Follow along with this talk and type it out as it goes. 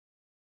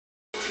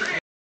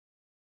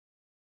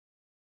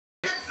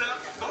Heads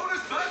up, bonus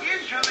bug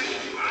incoming.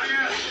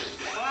 Fire.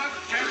 Bug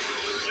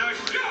tactical.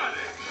 You got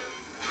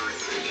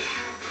it.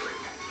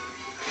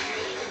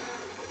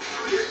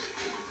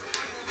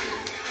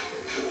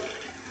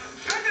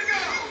 Good to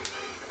go.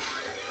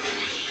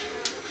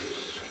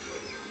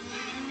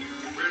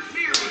 We're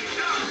nearly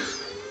done.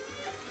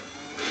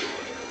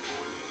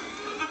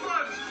 The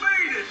bugs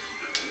made it.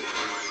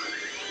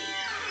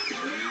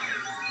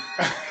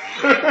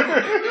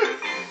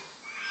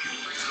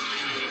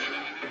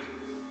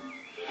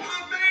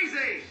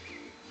 Amazing!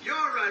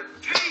 You're a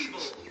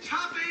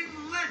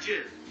table-topping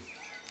legend.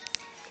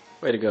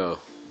 Way to go.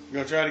 You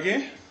gonna try it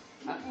again?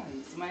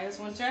 Somebody else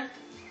want to try?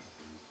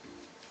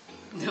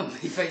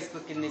 Don't be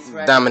Facebooking this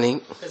right.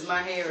 Dominique. Because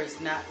my hair is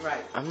not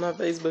right. I'm not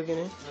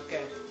Facebooking it.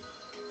 Okay.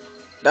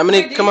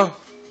 Dominique, Wait, come on.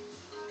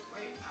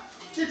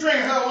 She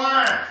drinking her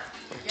wine.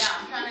 Yeah,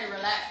 I'm trying to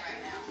relax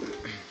right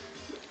now.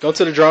 Go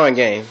to the drawing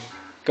game.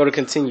 Go to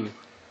continue.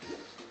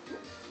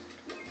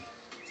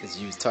 Since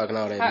you was talking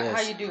all that How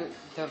mess. you do it?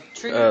 The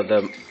trigger?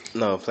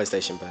 No,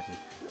 PlayStation button.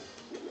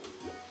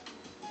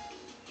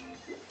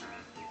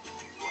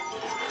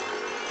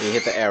 And you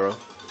hit the arrow.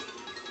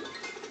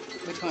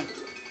 Which one?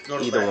 Go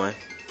to Either back. one.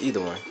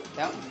 Either one.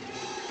 That one?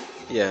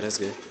 Yeah, that's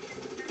good.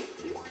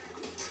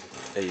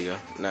 There you go.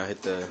 Now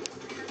hit the.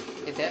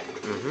 Hit that?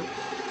 Mm-hmm.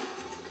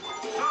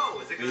 So,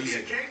 is it going to be Easy.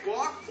 a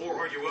cakewalk, or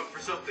are you up for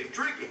something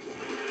tricky?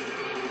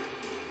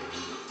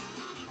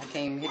 I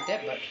can't even hit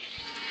that button.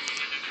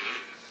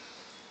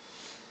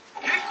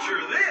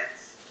 Picture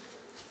this.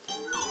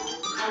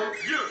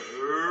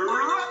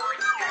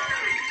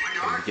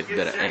 Get a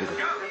better angle.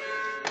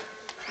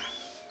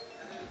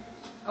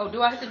 Oh,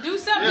 do I have to do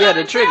something? Yeah, Y'all the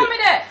didn't trigger. Tell me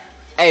that.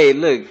 Hey,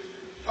 look.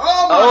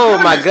 Oh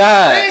my goodness.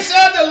 God. They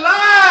inside the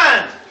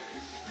line.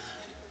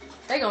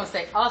 They gonna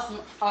say awesome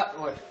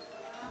artwork.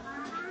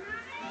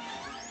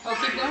 Oh,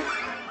 keep going.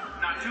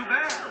 Not too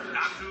bad.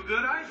 Not too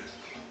good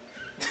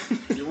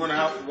either. You wonder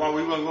why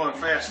we weren't going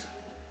faster?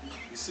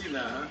 You see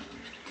now, huh?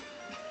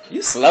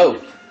 You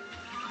slow.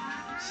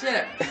 Shut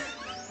up.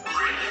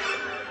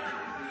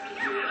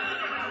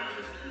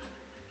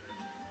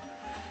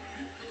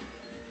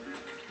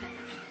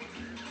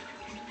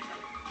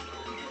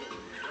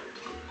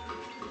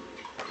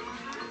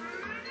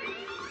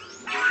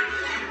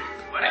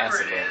 Whatever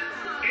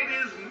Passable. it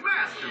is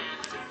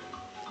masterful.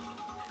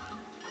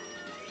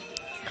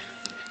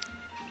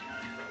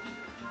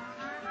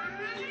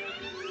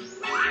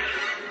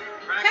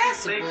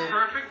 Practice makes Passable.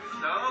 perfect,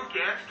 so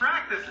get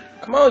practicing.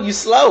 Come on, you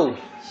slow.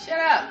 Shut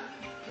up.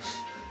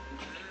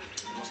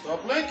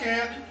 Stop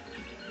blinking.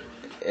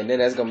 And then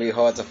that's gonna be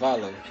hard to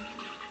follow.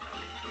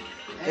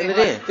 Hey, Fill it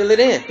what? in. Fill it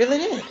in. Fill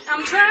it in.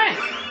 I'm trying.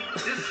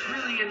 This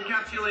really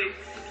encapsulates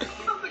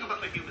something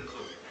about the human soul.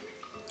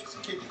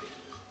 Just keep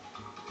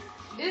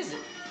it. Is it?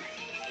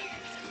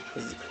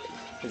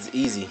 It's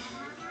easy.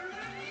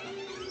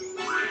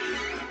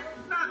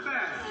 Not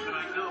bad, but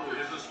I know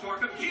there's a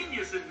spark of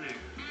genius in there.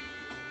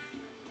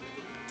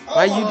 Oh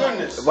Why my you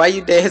goodness. Why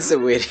you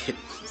dancing with it?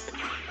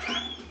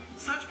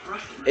 Such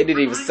brush. It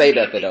didn't even say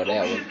nothing on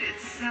that one.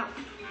 Itself.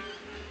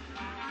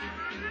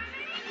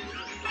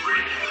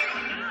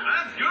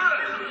 That's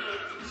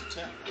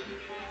good.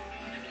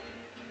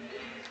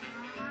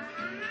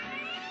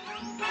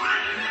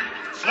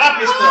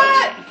 Sloppy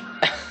stuff.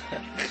 What?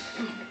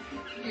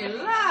 You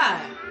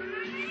lie.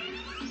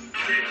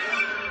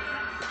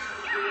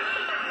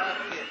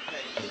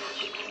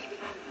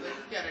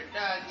 Got a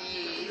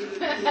doggy.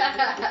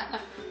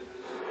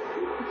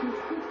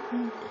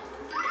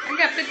 I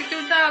got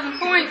 52,000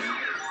 points.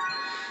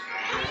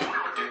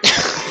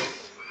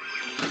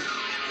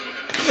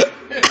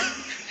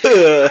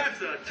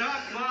 That's a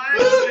top 5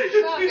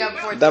 position. Oh, I got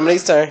 14.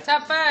 Dominique's turn.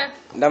 Top 5.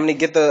 Dominique,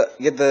 get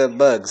the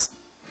bugs.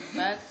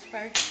 Bugs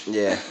first.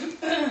 Yeah.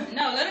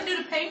 No, let her do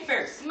the paint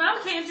first.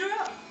 Mom can't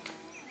draw.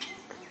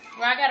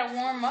 Well, I gotta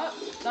warm up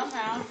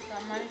somehow. So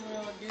I might as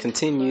well do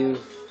Continue.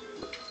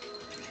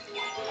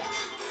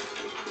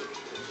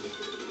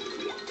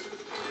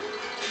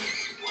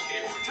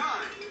 It's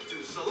time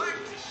to select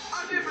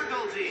a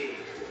difficulty.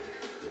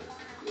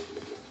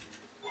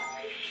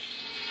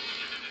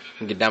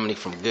 Get Dominique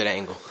from a good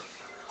angle.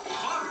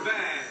 Bug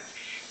badge.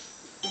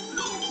 Go.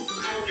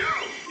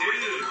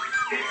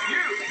 It's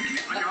you.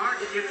 On your mark,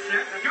 get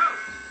set, go.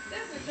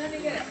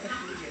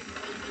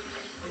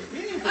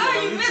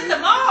 Oh, you missed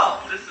them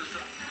all. This is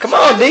Come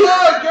on, D.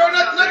 Lord, girl,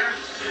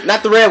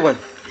 Not the red one.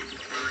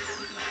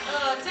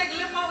 Take a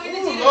little more energy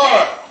Ooh, than Lord.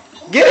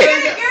 that. Get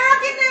Hey, it. girl,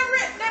 get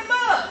that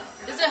bug.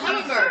 It's a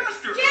hummingbird.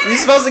 You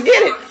supposed to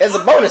get it as a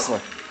bonus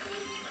one.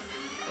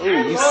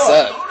 Ooh, you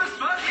suck. bonus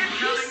bug You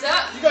incoming.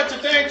 suck. You got your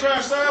thing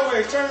turned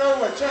sideways. Turn it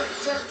over.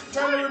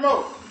 Turn the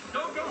remote.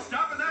 Don't go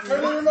stopping that.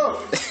 Turn the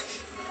remote.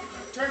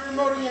 Turn the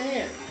remote in your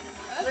hand.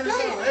 Turn it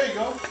sideways. There you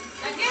go.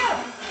 Now get him.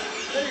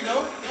 There you go.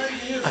 Now you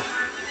can use it.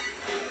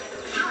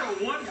 You're a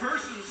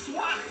one-person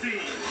SWAT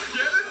team.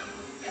 Get it?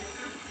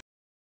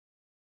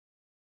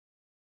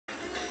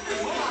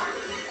 4,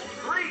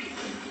 3,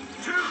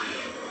 2,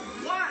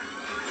 1.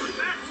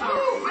 That's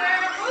Ooh,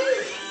 man,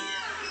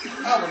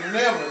 I would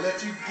never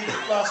let you get the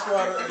fly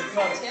swatter and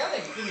try to Tell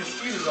him. get your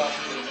mosquitoes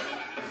off of you.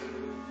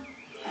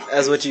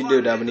 That's what you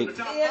do, Dominique.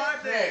 The top Fifth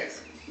 5 there.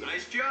 place.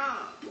 Nice job.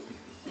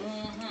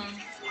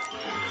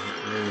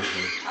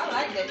 I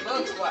like that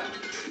bug squat.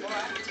 Boy, I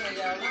can tell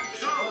y'all what.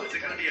 So, is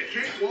it going to be a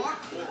cakewalk,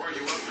 or are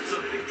you up for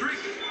something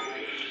tricky?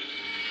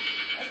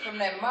 That's from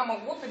that mama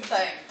whooping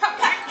thing. Pop,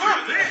 pop,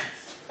 pop. Do this.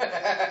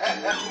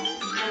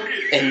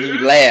 And you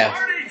laugh.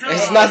 Party time.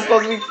 It's not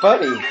supposed to be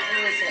funny.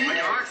 When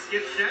your arcs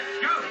get set,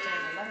 go.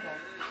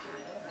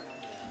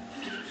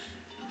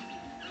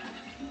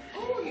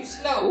 Ooh, you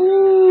slow.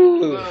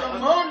 Ooh.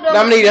 Come on,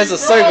 Dominique, that's a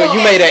circle.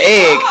 You made an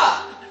egg.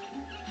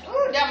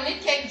 Ooh,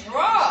 Dominique can't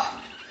draw.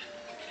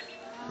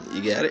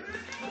 You got it?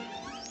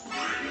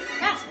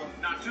 That's one.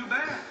 Not too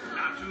bad.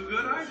 Not too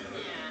good either.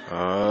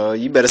 Oh,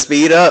 you better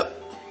speed up.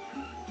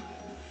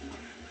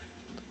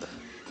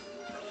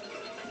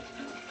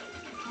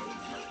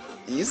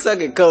 You suck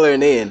at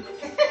coloring in.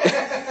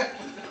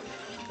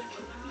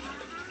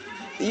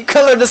 You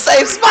color the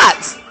same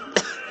spots.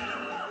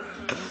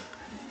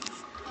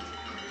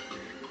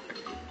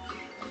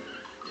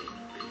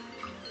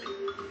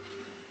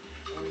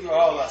 You're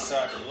all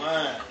outside the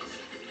line.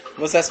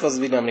 What's that supposed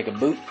to be, Dominic? A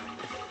boot?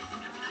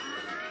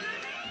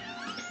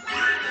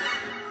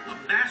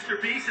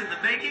 Masterpiece in the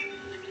making.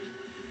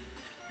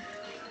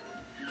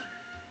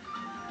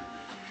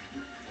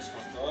 It's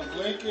gonna start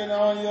blinking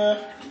on you.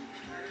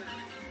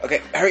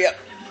 Okay, hurry up.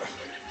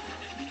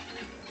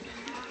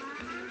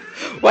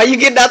 Why you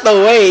getting out the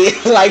way?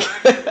 Like, So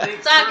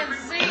I can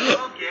see.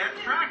 We'll get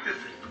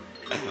practicing.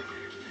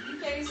 You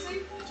can't see?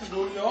 Just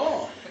move your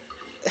arm.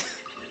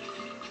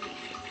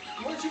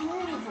 What you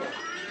moving for?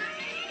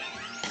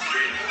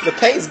 the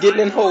paint's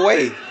getting in her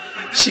way.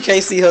 She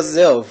can't see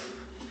herself.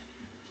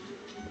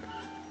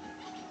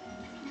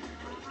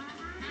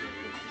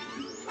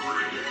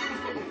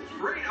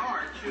 Great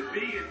art should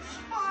be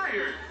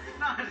inspired,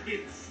 not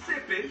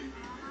insipid.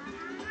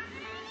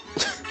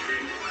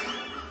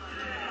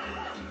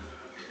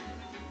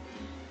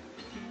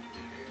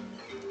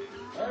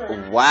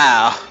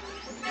 Wow.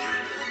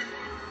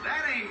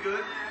 That ain't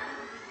good.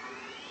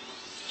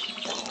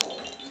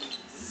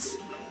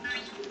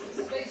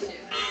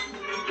 Spaceship.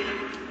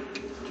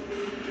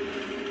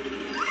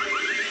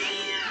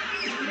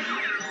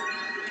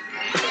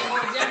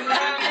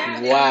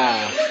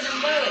 Wow.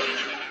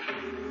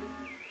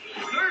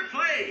 Third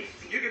place.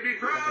 You can be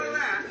proud of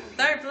that.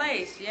 Third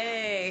place,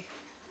 yay.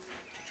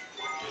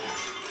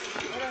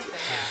 What else they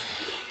have?